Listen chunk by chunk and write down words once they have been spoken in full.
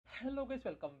Hello guys,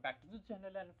 welcome back to the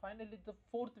channel, and finally the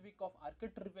fourth week of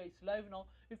Arcade Trivia is live now.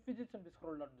 If you just simply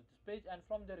scroll down to this page, and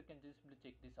from there you can just simply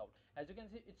check this out. As you can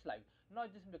see, it's live. Now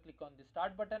just simply click on the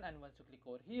start button, and once you click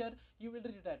over here, you will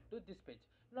redirect to this page.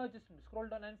 Now just simply scroll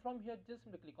down, and from here just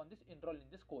simply click on this enroll in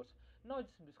this course. Now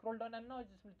just simply scroll down, and now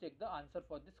just simply check the answer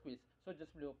for this quiz. So just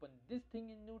simply open this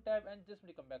thing in new tab, and just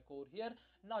simply come back over here.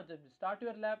 Now just simply start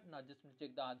your lab. Now just simply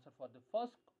check the answer for the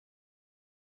first.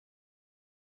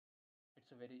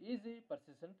 It's a very easy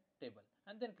persistent table,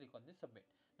 and then click on the submit.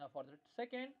 Now for the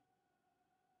second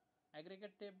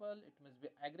aggregate table, it must be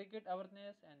aggregate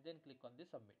awareness, and then click on the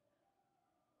submit.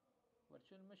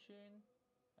 Virtual machine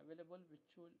available,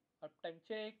 virtual uptime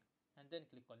check, and then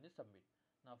click on the submit.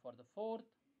 Now for the fourth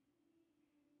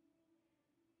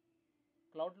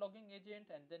cloud logging agent,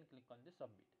 and then click on the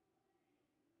submit.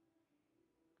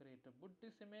 Create a boot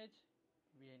this image,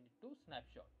 we need to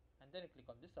snapshot, and then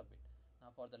click on the submit.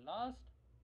 Now for the last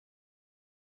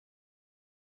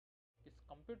is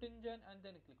compute engine, and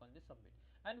then click on the submit.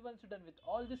 And once you're done with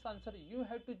all this answer, you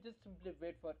have to just simply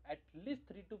wait for at least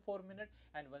 3 to 4 minutes,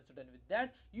 and once you're done with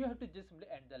that, you have to just simply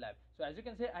end the lab. So as you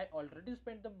can see, I already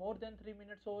spent the more than 3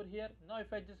 minutes over here. Now if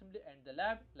I just simply end the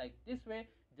lab like this way,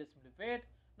 just simply wait.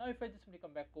 Now if I just simply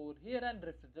come back over here and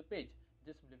refresh the page,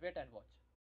 just simply wait and watch.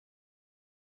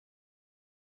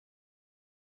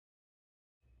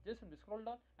 Just simply scroll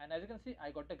down, and as you can see, I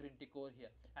got a green tick over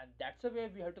here, and that's the way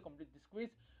we have to complete this quiz.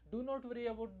 Do not worry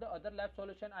about the other lab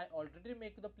solution. I already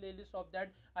make the playlist of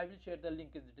that. I will share the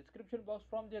link in the description box.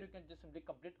 From there you can just simply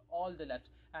complete all the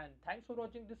labs. And thanks for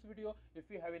watching this video. If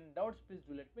you have any doubts, please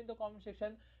do let me in the comment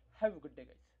section. Have a good day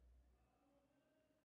guys.